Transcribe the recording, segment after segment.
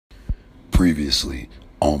Previously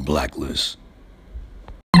on Blacklist.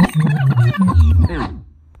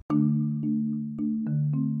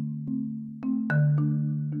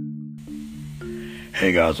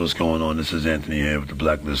 Hey guys, what's going on? This is Anthony here with the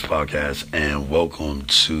Blacklist Podcast, and welcome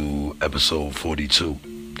to episode 42.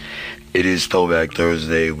 It is Throwback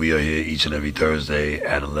Thursday. We are here each and every Thursday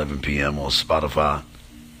at 11 p.m. on Spotify.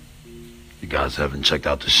 You guys haven't checked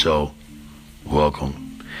out the show, welcome.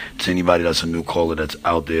 To anybody that's a new caller that's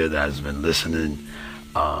out there that has been listening,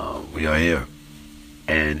 we are here.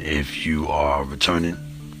 And if you are returning,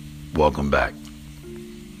 welcome back.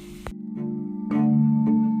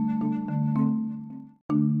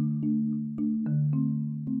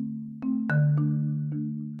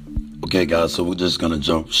 Okay, guys, so we're just going to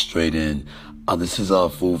jump straight in. This is our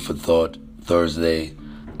Food for Thought Thursday.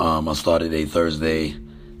 I started a Thursday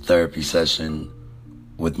therapy session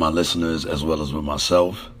with my listeners as well as with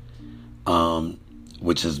myself,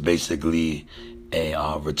 which is basically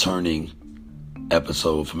a returning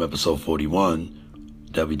episode from episode 41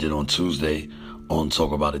 that we did on Tuesday on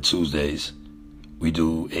Talk About It Tuesdays. We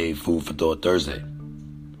do a Food for Thought Thursday.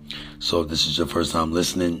 So if this is your first time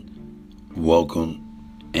listening, welcome.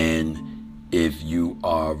 And if you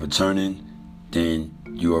are returning, then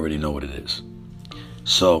you already know what it is.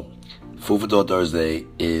 So Food for Thought Thursday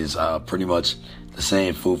is pretty much the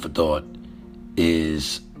same. Food for thought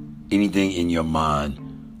is anything in your mind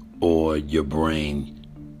or your brain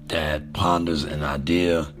that ponders an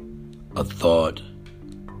idea, a thought,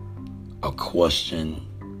 a question,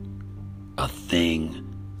 a thing,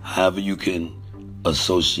 however you can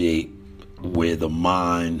associate where the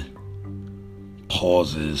mind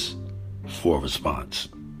pauses for a response.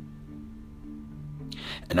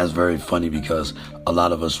 And that's very funny because a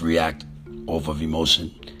lot of us react off of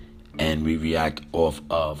emotion, and we react off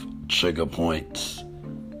of trigger points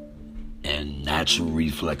and natural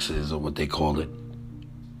reflexes, or what they call it,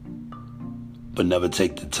 but never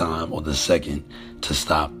take the time or the second to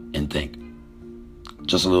stop and think.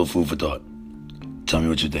 Just a little food for thought. Tell me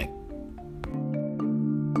what you think.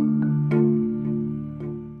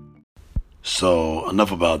 So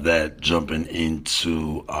enough about that. Jumping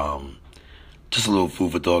into just a little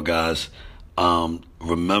food for thought, guys.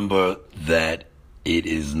 Remember that it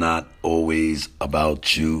is not always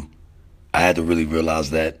about you. I had to really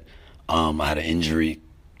realize that. I had an injury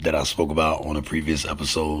that I spoke about on a previous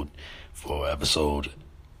episode for episode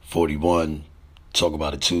 41, Talk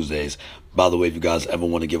About It Tuesdays. By the way, if you guys ever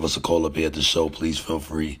want to give us a call up here at the show, please feel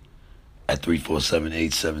free at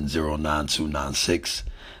 347-870-9296.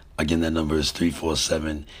 Again, that number is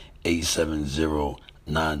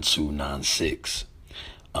 347-870-9296.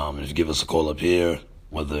 If you give us a call up here,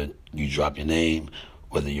 whether you drop your name,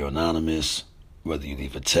 whether you're anonymous, whether you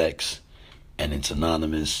leave a text and it's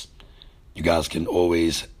anonymous, you guys can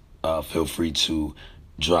always feel free to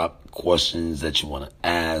drop questions that you want to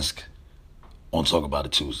ask on Talk About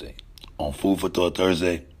It Tuesday. On Food for Thought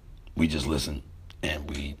Thursday, we just listen and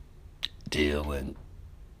we deal, and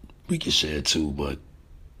we can share too, but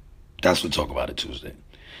that's what Talk About It Tuesday.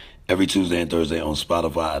 Every Tuesday and Thursday on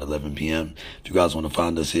Spotify at 11 p.m. If you guys want to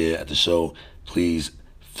find us here at the show, please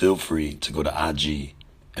feel free to go to IG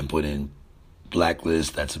and put in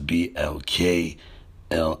Blacklist. That's BLKLIST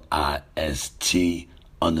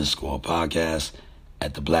 _podcast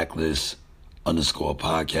at the Blacklist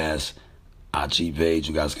 _podcast IG page.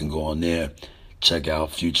 You guys can go on there, check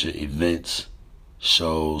out future events,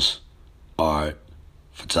 shows, art,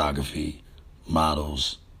 photography,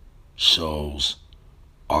 models, shows,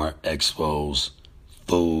 art expos,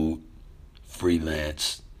 food,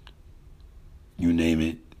 freelance, you name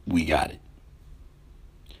it, we got it.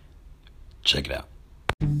 Check it out.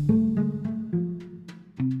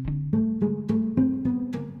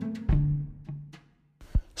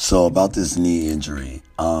 So about this knee injury,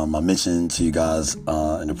 I mentioned to you guys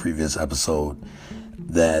in the previous episode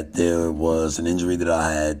that there was an injury that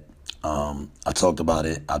I had. I talked about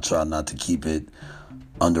it. I tried not to keep it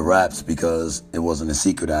under wraps because it wasn't a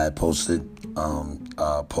secret. I had posting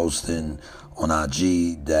on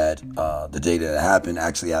IG that the day that it happened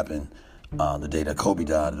actually happened the day that Kobe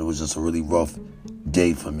died. It was just a really rough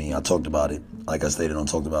day for me. I talked about it, like I stated on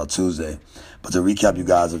Talked About Tuesday. But to recap, you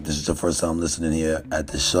guys, if this is your first time listening here at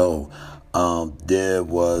the show, there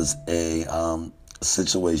was a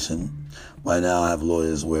situation. Right now I have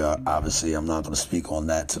lawyers where obviously I'm not going to speak on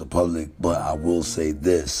that to the public, but I will say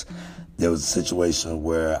this. There was a situation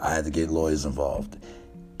where I had to get lawyers involved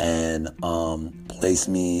and place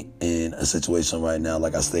me in a situation right now,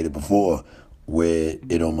 like I stated before, where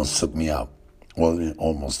it almost took me out. Well, it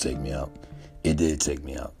almost took me out. It did take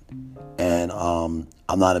me out. And I'm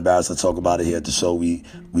not embarrassed to talk about it here at the show. We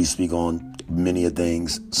speak on many of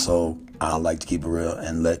things, so I like to keep it real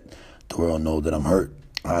and let the world know that I'm hurt.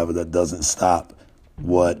 However, that doesn't stop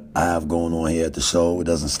what I have going on here at the show. It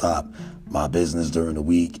doesn't stop my business during the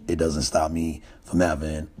week. It doesn't stop me from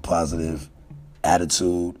having positive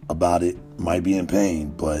attitude about it. Might be in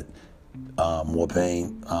pain, but more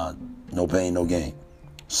pain, no pain, no gain.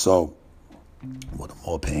 So, well, the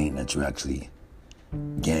more pain that you actually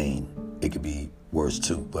gain, it could be worse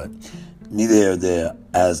too. But neither here nor there.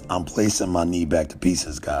 As I'm placing my knee back to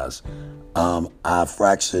pieces, guys, I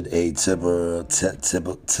fractured a tibia.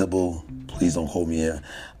 Please don't hold me here.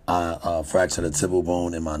 I fractured a tibial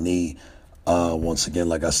bone in my knee. Once again,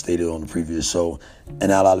 like I stated on the previous show, and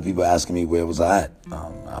now a lot of people are asking me where was I at.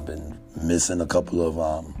 I've been missing a couple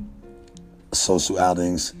of social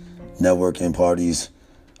outings, networking parties,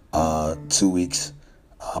 2 weeks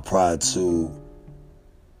prior to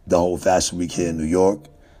the whole Fashion Week here in New York.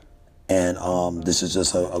 And this is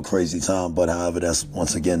just a crazy time, but however, that's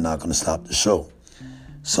once again not going to stop the show.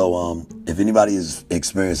 So if anybody has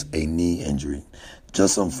experienced a knee injury,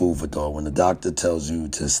 just some food for thought. When the doctor tells you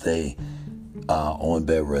to stay on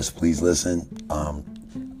bed rest, please listen.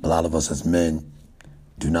 A lot of us as men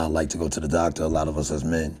do not like to go to the doctor. A lot of us as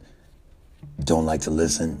men don't like to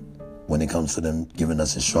listen when it comes to them giving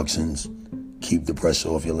us instructions. Keep the pressure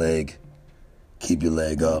off your leg. Keep your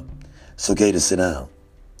leg up. It's okay to sit down.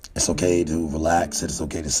 It's okay to relax. It's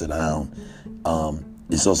okay to sit down.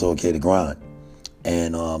 It's also okay to grind.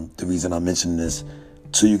 And the reason I'm mentioning this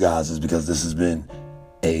to you guys is because this has been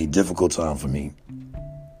a difficult time for me,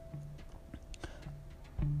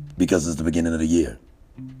 because it's the beginning of the year.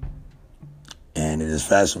 And it is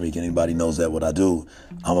Fashion Week. Anybody knows that what I do,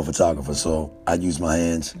 I'm a photographer. So I use my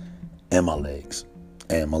hands and my legs.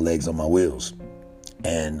 And my legs are my wheels.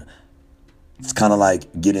 And it's kind of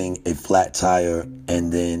like getting a flat tire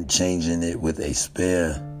and then changing it with a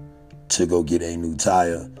spare to go get a new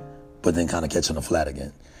tire, but then kind of catching a flat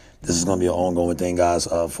again. This is going to be an ongoing thing, guys,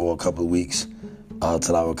 for a couple of weeks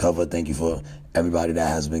till I recover. Thank you for everybody that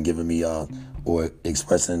has been giving me or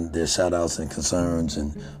expressing their shout-outs and concerns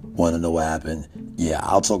and want to know what happened. Yeah,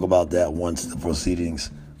 I'll talk about that once the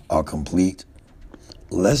proceedings are complete.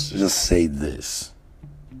 Let's just say this.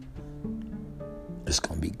 It's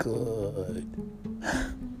going to be good.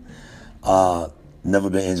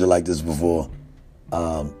 Never been injured like this before.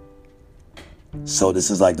 So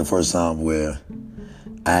this is like the first time where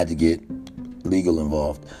I had to get legal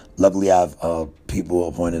involved. Luckily, I have people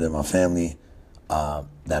appointed in my family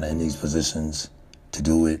that are in these positions to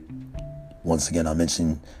do it. Once again, I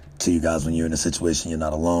mentioned to you guys, when you're in a situation, you're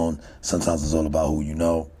not alone. Sometimes it's all about who you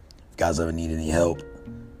know. If you guys ever need any help,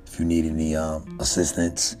 if you need any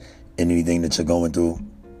assistance in anything that you're going through,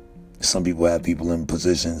 some people have people in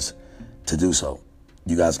positions to do so.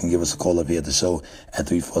 You guys can give us a call up here at the show at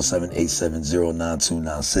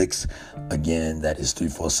 347-870-9296. Again, that is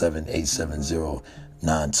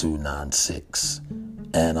 347-870-9296.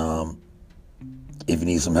 And if you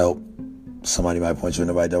need some help, somebody might point you in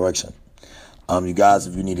the right direction. You guys,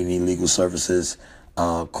 if you need any legal services,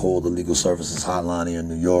 call the legal services hotline here in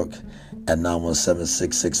New York at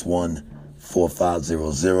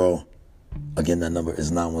 917-661-4500. Again, that number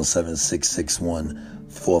is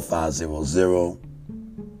 917-661-4500.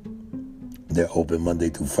 They're open Monday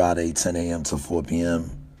through Friday, 10 a.m. to 4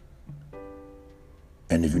 p.m.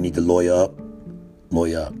 And if you need to lawyer up,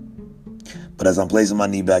 lawyer up. But as I'm placing my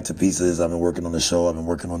knee back to pieces, I've been working on the show, I've been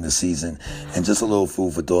working on this season, and just a little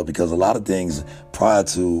food for thought, because a lot of things prior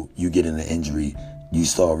to you getting an injury, you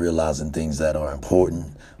start realizing things that are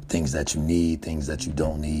important, things that you need, things that you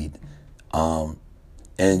don't need. And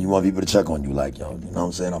you want people to check on you, like, yo, you know what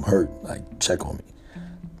I'm saying? I'm hurt, like, check on me.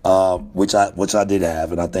 Which I did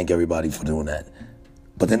have, and I thank everybody for doing that.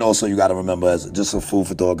 But then also you got to remember, as just a food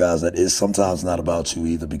for thought, guys, that it's sometimes not about you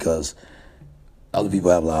either, because other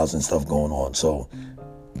people have lives and stuff going on. So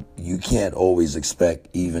you can't always expect,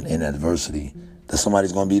 even in adversity, that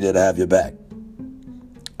somebody's going to be there to have your back.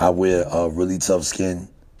 I wear a really tough skin,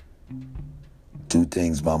 do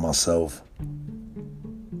things by myself,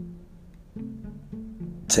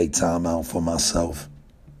 take time out for myself.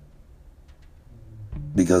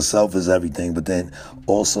 Because self is everything, but then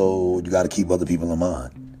also you got to keep other people in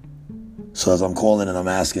mind. So as I'm calling and I'm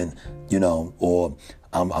asking, or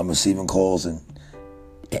I'm receiving calls and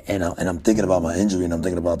I'm thinking about my injury, and I'm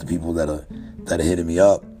thinking about the people that are hitting me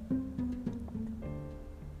up,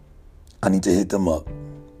 I need to hit them up.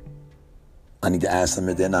 I need to ask them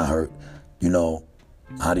if they're not hurt.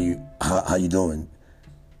 How you doing?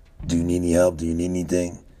 Do you need any help? Do you need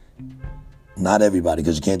anything? Not everybody,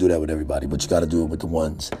 because you can't do that with everybody, but you got to do it with the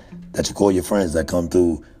ones that you call your friends that come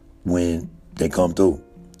through when they come through.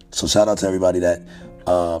 So shout out to everybody that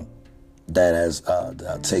has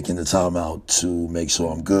taken the time out to make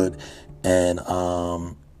sure I'm good. And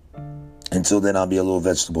until then, I'll be a little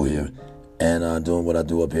vegetable here and doing what I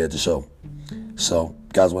do up here at the show. So,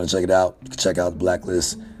 guys, want to check it out? You can check out the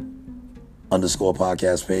Blacklist _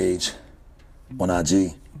 podcast page on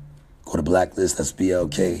IG. Go to Blacklist, that's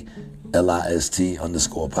BLKLIST _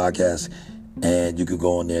 podcast. And you could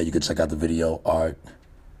go on there. You can check out the video, art,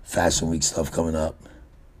 Fashion Week stuff coming up.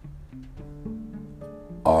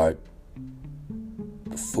 Art,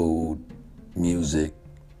 food, music,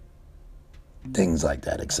 things like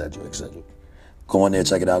that, etc., etc. Go on there,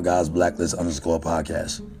 check it out, guys. Blacklist _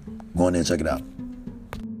 podcast. Go on there, check it out.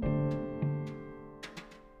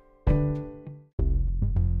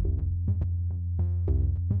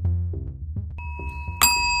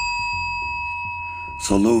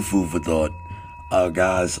 So, little food for thought,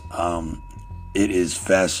 guys. It is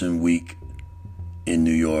Fashion Week in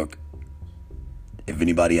New York. If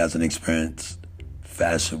anybody hasn't experienced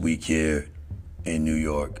Fashion Week here in New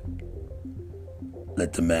York,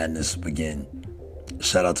 let the madness begin.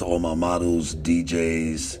 Shout out to all my models,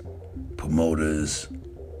 DJs, promoters,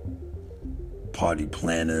 party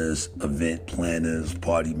planners, event planners,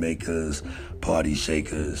 party makers, party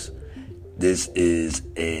shakers. This is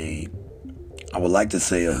I would like to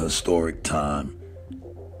say a historic time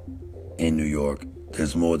in New York.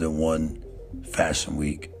 There's more than one Fashion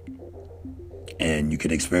Week, and you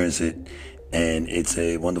can experience it, and it's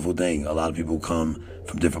a wonderful thing. A lot of people come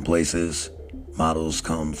from different places. Models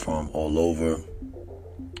come from all over,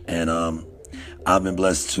 and I've been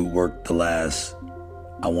blessed to work the last,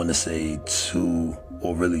 I want to say 2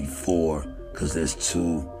 or really 4, because there's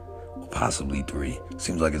 2 or possibly 3.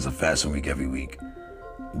 Seems like it's a Fashion Week every week,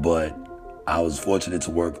 but I was fortunate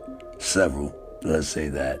to work several, let's say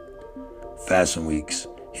that, Fashion Weeks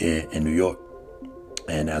here in New York.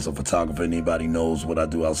 And as a photographer, anybody knows what I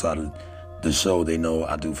do outside of the show, they know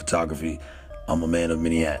I do photography. I'm a man of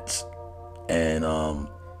many hats. And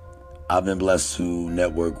I've been blessed to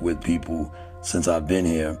network with people since I've been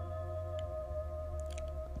here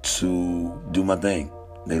to do my thing.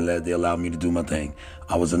 They allowed me to do my thing.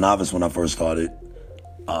 I was a novice when I first started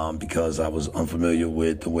because I was unfamiliar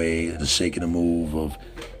with the way, the shake and the move of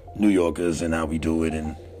New Yorkers and how we do it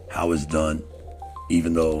and how it's done.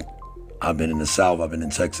 Even though I've been in the South, I've been in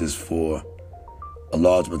Texas for a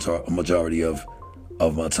large majority of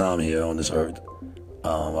my time here on this earth.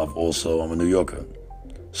 I'm a New Yorker.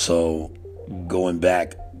 So going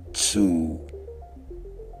back to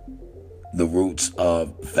the roots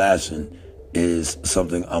of fashion is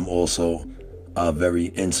something I'm also very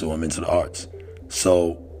into. I'm into the arts.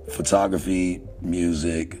 So photography,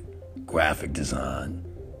 music, graphic design,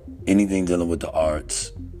 anything dealing with the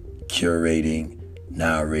arts, curating,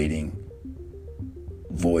 narrating,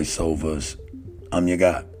 voiceovers, I'm your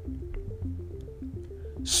guy.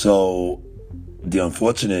 So the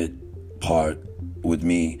unfortunate part with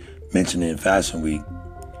me mentioning Fashion Week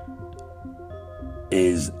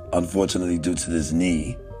is unfortunately due to this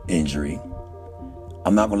knee injury.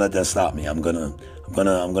 I'm not gonna let that stop me. I'm gonna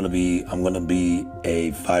be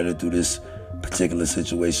a fighter through this particular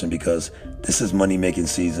situation, because this is money making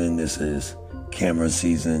season. This is camera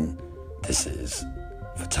season. This is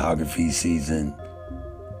photography season.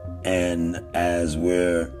 And as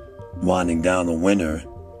we're winding down the winter,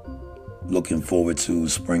 looking forward to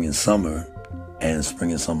spring and summer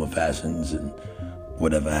fashions and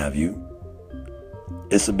whatever have you,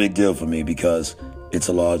 it's a big deal for me because it's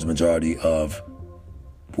a large majority of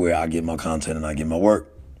where I get my content and I get my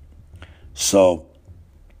work. So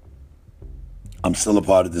I'm still a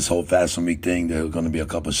part of this whole Fashion Week thing. There are going to be a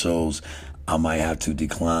couple shows I might have to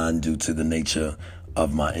decline due to the nature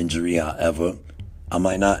of my injury. However, I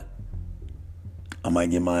might not. I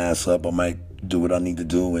might get my ass up. I might do what I need to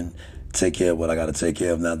do and take care of what I got to take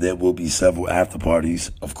care of. Now, there will be several after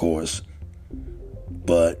parties, of course,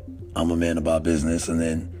 but I'm a man about business, and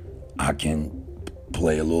then I can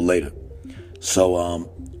play a little later. So,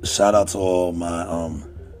 shout out to all my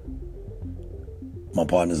my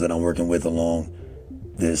partners that I'm working with along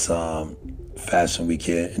this Fashion Week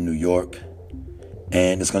here in New York,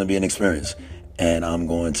 and it's going to be an experience. And I'm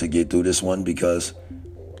going to get through this one because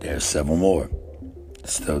there's several more.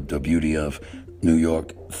 It's the beauty of New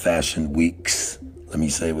York Fashion Weeks. Let me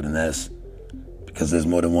say it with an S, because there's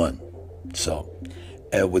more than one. So,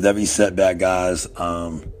 with every setback, guys,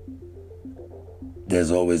 there's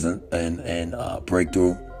always a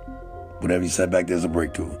breakthrough. With every setback, there's a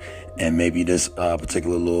breakthrough. And maybe this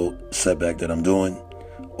particular little setback that I'm doing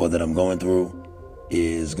or that I'm going through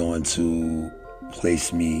is going to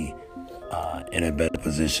place me in a better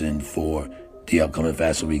position for the upcoming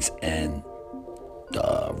Fashion Weeks and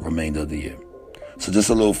the remainder of the year. So just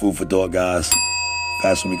a little food for thought, guys.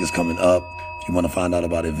 Fashion Week is coming up. If you want to find out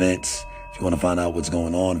about events, if you want to find out what's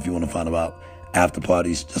going on, if you want to find about after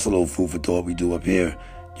parties, just a little food for thought we do up here.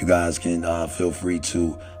 You guys can feel free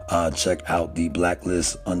to check out the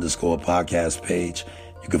Blacklist_podcast page.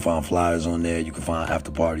 You can find flyers on there. You can find after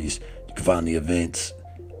parties. You can find the events.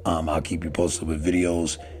 I'll keep you posted with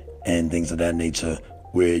videos and things of that nature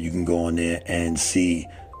where you can go on there and see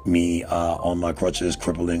me on my crutches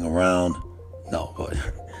crippling around.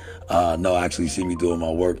 Actually see me doing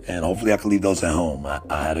my work, and hopefully I can leave those at home. I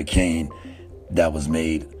had a cane that was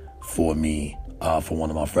made for me for one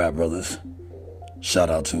of my frat brothers. Shout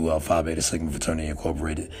out to Phi Beta Sigma Fraternity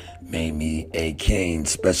Incorporated. Made me a cane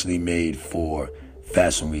specially made for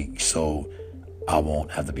Fashion Week so I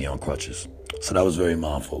won't have to be on crutches. So that was very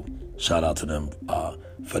mindful. Shout out to them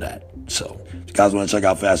for that. So if you guys want to check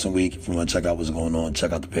out Fashion Week, if you want to check out what's going on,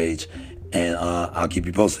 check out the page, and I'll keep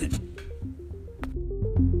you posted.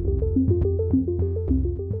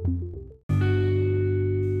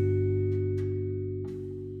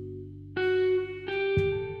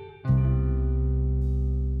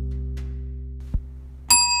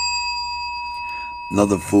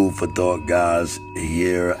 Another food for thought, guys.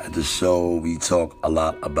 Here at the show, we talk a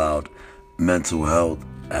lot about mental health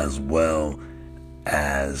as well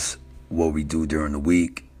as what we do during the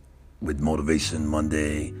week with Motivation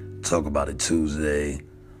Monday, Talk About It Tuesday,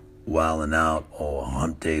 Wildin' Out or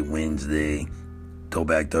Hump Day Wednesday,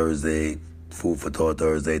 Throwback Thursday, Food for Thought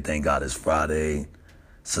Thursday, Thank God It's Friday,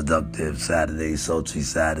 Seductive Saturday, Sultry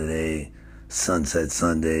Saturday, Sunset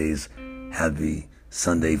Sundays, Happy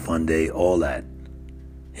Sunday Fun Day, all that.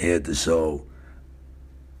 Here at the show,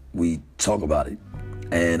 we talk about it.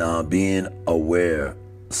 And being aware,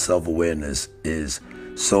 self-awareness is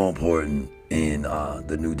so important in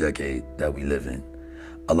the new decade that we live in.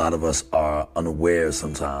 A lot of us are unaware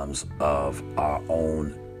sometimes of our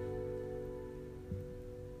own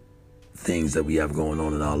things that we have going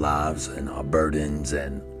on in our lives and our burdens,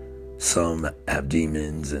 and some have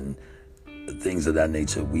demons and things of that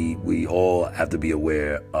nature. We all have to be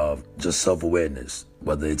aware of just self-awareness,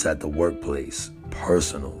 whether it's at the workplace,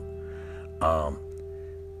 personal.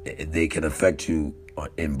 They can affect you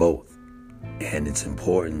in both. And it's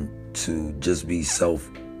important to just be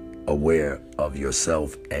self-aware of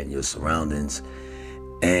yourself and your surroundings,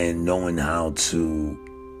 and knowing how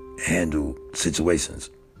to handle situations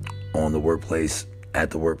on the workplace, at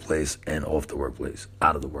the workplace, and off the workplace,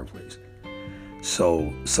 out of the workplace.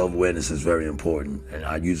 So self-awareness is very important. And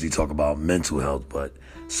I usually talk about mental health, but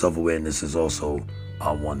self-awareness is also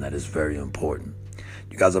one that is very important.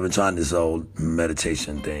 You guys have been trying this whole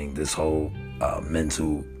meditation thing, this whole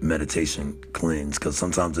mental meditation cleanse, because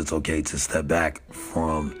sometimes it's okay to step back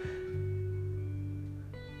from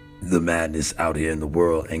the madness out here in the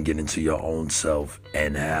world and get into your own self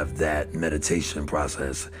and have that meditation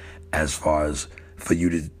process as far as for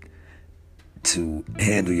you to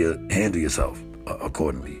handle yourself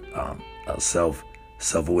accordingly.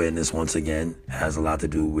 Self-awareness, once again, has a lot to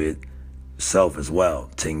do with self as well,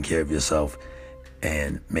 taking care of yourself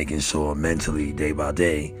and making sure mentally, day by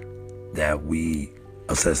day, that we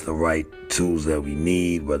assess the right tools that we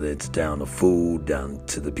need, whether it's down to food, down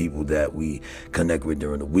to the people that we connect with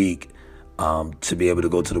during the week, to be able to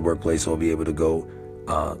go to the workplace or be able to go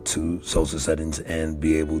to social settings and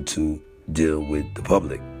be able to deal with the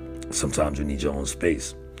public. Sometimes you need your own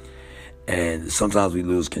space. And sometimes we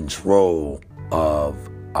lose control of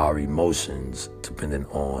our emotions depending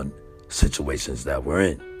on situations that we're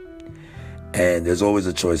in. And there's always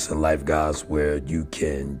a choice in life, guys, where you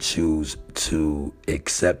can choose to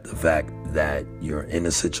accept the fact that you're in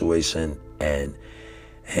a situation and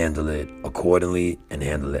handle it accordingly and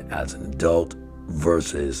handle it as an adult,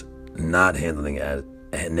 versus not handling it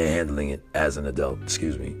as an adult,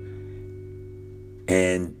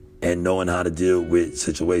 and knowing how to deal with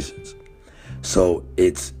situations. So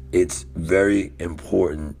it's very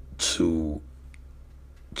important to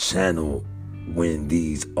channel when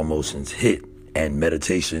these emotions hit, and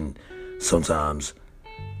meditation sometimes,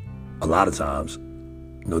 a lot of times,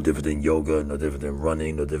 no different than yoga, no different than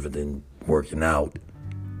running, no different than working out,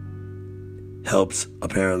 helps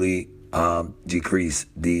apparently decrease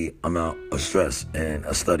the amount of stress. And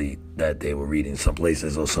a study that they were reading, some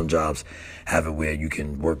places or some jobs have it where you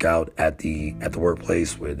can work out at the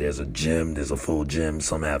workplace, where there's a gym, there's a full gym.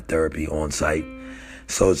 Some have therapy on site.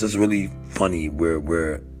 So it's just really funny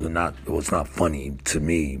it's not funny to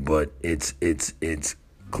me, but it's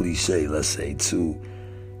cliche, let's say, to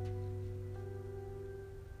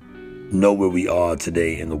know where we are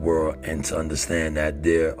today in the world and to understand that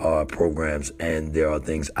there are programs and there are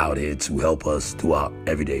things out here to help us through our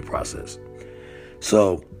everyday process.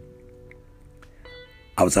 So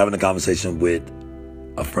I was having a conversation with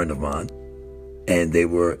a friend of mine, and they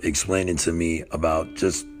were explaining to me about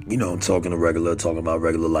just, talking about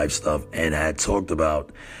regular life stuff, and had talked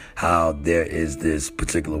about how there is this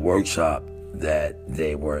particular workshop that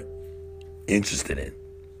they were interested in,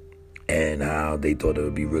 and how they thought it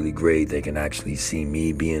would be really great. They can actually see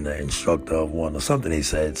me being an instructor of one, or something they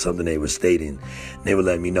said, something they were stating. They would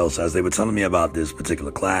let me know. So as they were telling me about this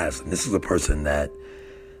particular class, and this is a person that,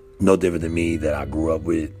 no different than me, that I grew up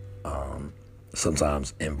with,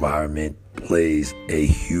 sometimes environment plays a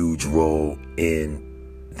huge role in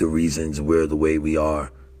the reasons we're the way we are.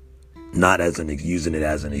 Not as using it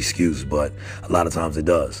as an excuse, but a lot of times it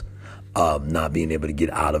does. Not being able to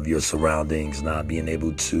get out of your surroundings, not being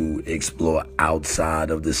able to explore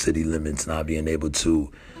outside of the city limits, not being able to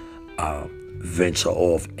venture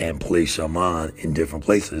off and place your mind in different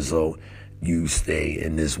places. So you stay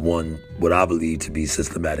in this one, what I believe to be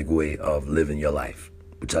systematic way of living your life,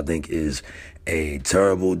 which I think is a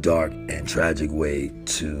terrible, dark, and tragic way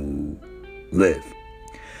to live.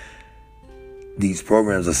 These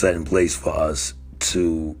programs are set in place for us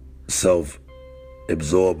to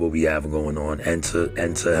self-absorb what we have going on and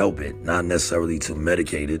to help it, not necessarily to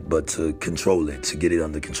medicate it, but to control it, to get it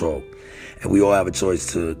under control. And we all have a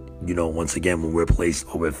choice to, once again, when we're placed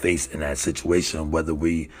or we're faced in that situation, whether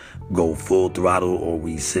we go full throttle or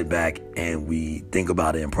we sit back and we think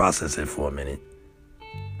about it and process it for a minute,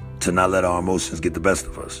 to not let our emotions get the best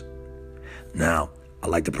of us. Now, I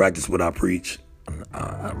like to practice what I preach.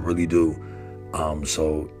 I really do.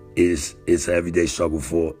 So it's an everyday struggle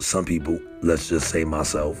for some people, let's just say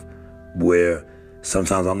myself, where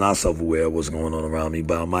sometimes I'm not self-aware of what's going on around me,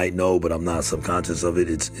 but I might know, but I'm not subconscious of it.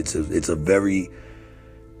 It's a very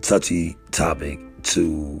touchy topic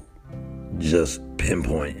to just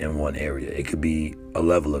pinpoint in one area. It could be a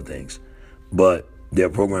level of things, but there are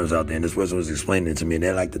programs out there, and this person was explaining it to me, and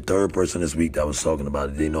they're like the third person this week that was talking about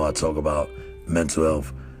it. They know I talk about mental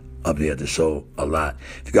health up here at the show a lot.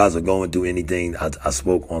 If you guys are going through anything, I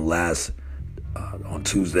spoke on on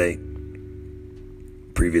Tuesday,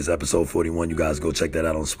 previous episode 41. You guys go check that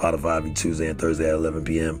out on Spotify every Tuesday and Thursday at 11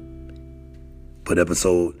 p.m. But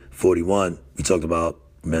episode 41, we talked about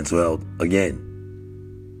mental health again.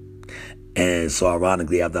 And so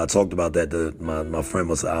ironically, after I talked about that, my friend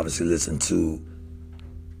must have obviously listened to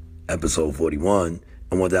episode 41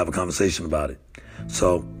 and wanted to have a conversation about it.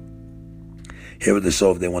 So here at the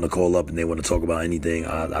show, if they want to call up and they want to talk about anything,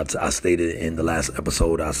 I stated in the last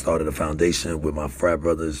episode, I started a foundation with my frat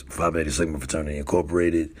brothers, Phi Beta Sigma Fraternity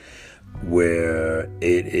Incorporated, where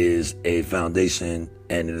it is a foundation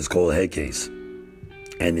and it is called Headcase.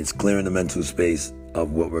 And it's clearing the mental space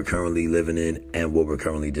of what we're currently living in and what we're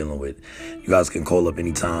currently dealing with. You guys can call up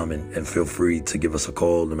anytime and feel free to give us a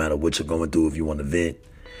call, no matter what you're going through, if you want to vent.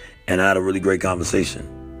 And I had a really great conversation.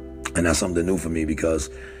 And that's something new for me because,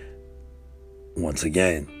 once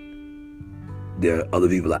again, there are other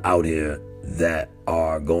people out here that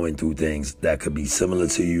are going through things that could be similar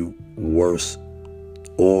to you, worse,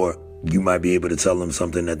 or you might be able to tell them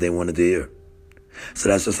something that they wanted to hear. So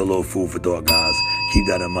that's just a little food for thought, guys. Keep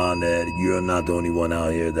that in mind that you're not the only one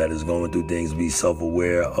out here that is going through things. Be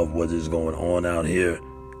self-aware of what is going on out here.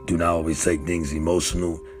 Do not always take things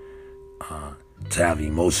emotional. To have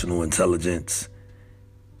emotional intelligence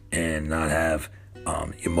and not have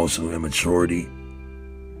emotional immaturity.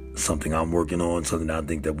 Something I'm working on, something I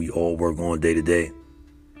think that we all work on day to day.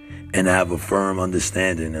 And have a firm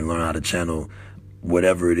understanding and learn how to channel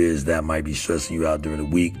whatever it is that might be stressing you out during the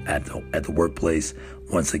week at the workplace.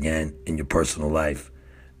 Once again, in your personal life,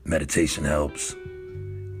 meditation helps.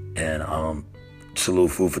 And it's a little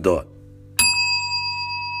food for thought.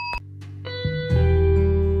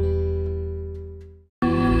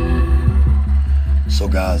 So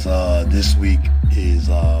guys, this week is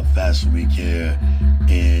Fashion Week here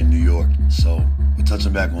in New York. So we're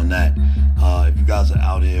touching back on that. If you guys are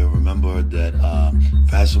out here, remember that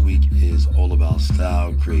Fashion Week is all about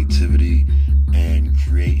style, creativity, and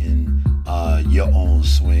creating your own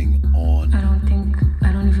swing on.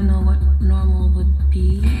 I don't even know what normal would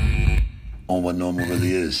be. On what normal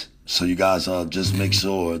really is. So you guys just make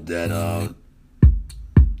sure that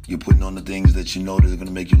you're putting on the things that you know that are going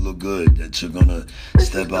to make you look good, that you're going to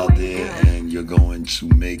step out there and you're going to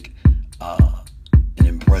make an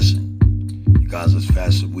impression. You guys, it's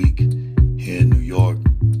Fashion Week here in New York.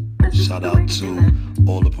 Shout out to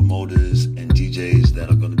all the promoters and DJs that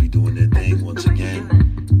are going to be doing their thing once again.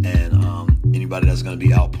 And Anybody that's going to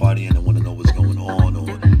be out partying and want to know what's going on, or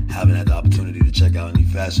haven't had the opportunity to check out any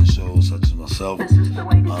fashion shows such as myself,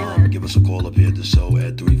 give us a call up here at the show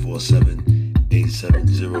at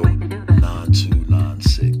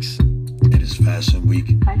 347-870-9296. It is Fashion Week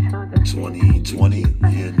 2020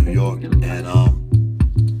 here in New York, and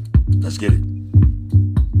let's get it.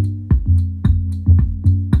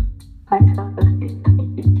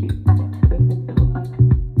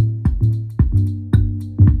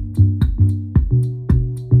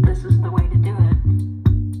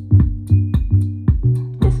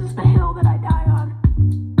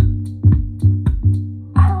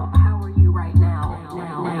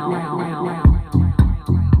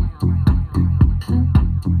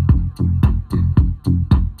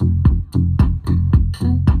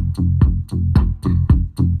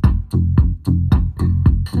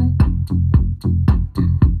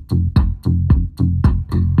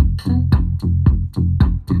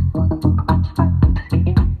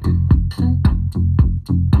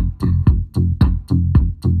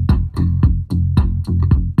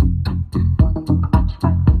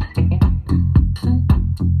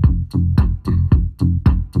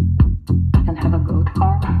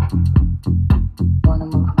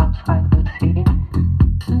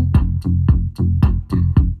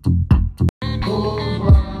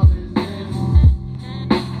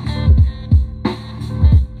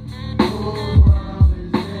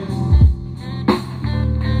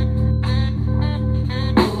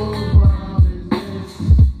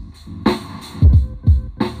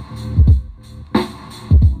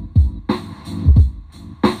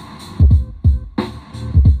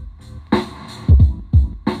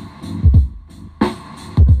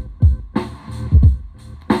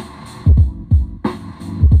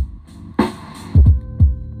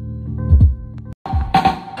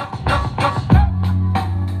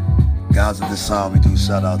 Guys, at this time, we do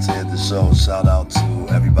shout outs here at the show. Shout out to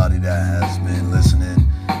everybody that has been listening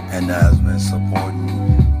and that has been supporting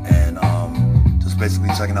and just basically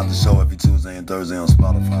checking out the show every Tuesday and Thursday on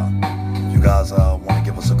Spotify. If you guys want to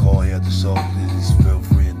give us a call here at the show, please feel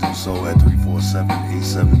free and do so at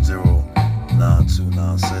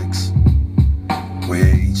 347-870-9296. We're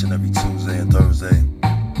here each and every Tuesday and Thursday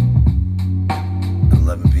at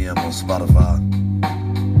 11 p.m. on Spotify.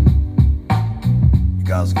 You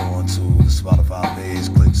guys go on to the Spotify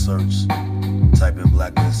page, click search, type in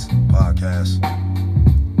Blacklist Podcast,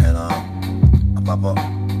 and I pop up.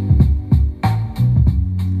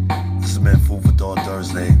 This has been Food for Thought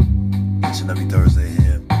Thursday, each and every Thursday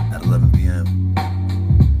here at 11 p.m.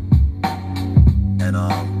 And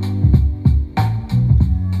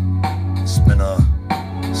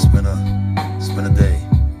spin a day,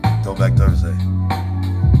 Throwback Thursday.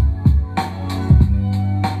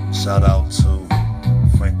 Shout out to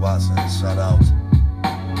Frank Watson, shout out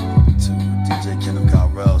to DJ Kenneth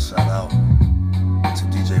Cowrell, shout out to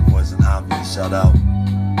DJ Poison Ivy, shout out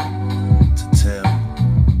to Tim,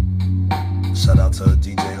 shout out to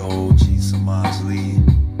DJ OG Samaj Lee,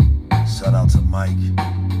 shout out to Mike,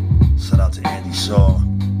 shout out to Andy Shaw,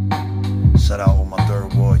 shout out on my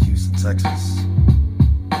third ward, Houston, Texas,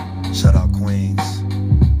 shout out Queens,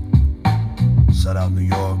 shout out New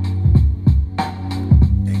York,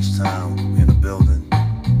 H-Town in the building.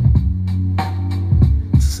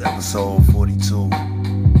 Episode 42,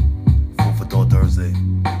 Food for Thought Thursday.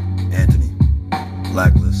 Anthony,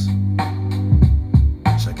 Blacklist.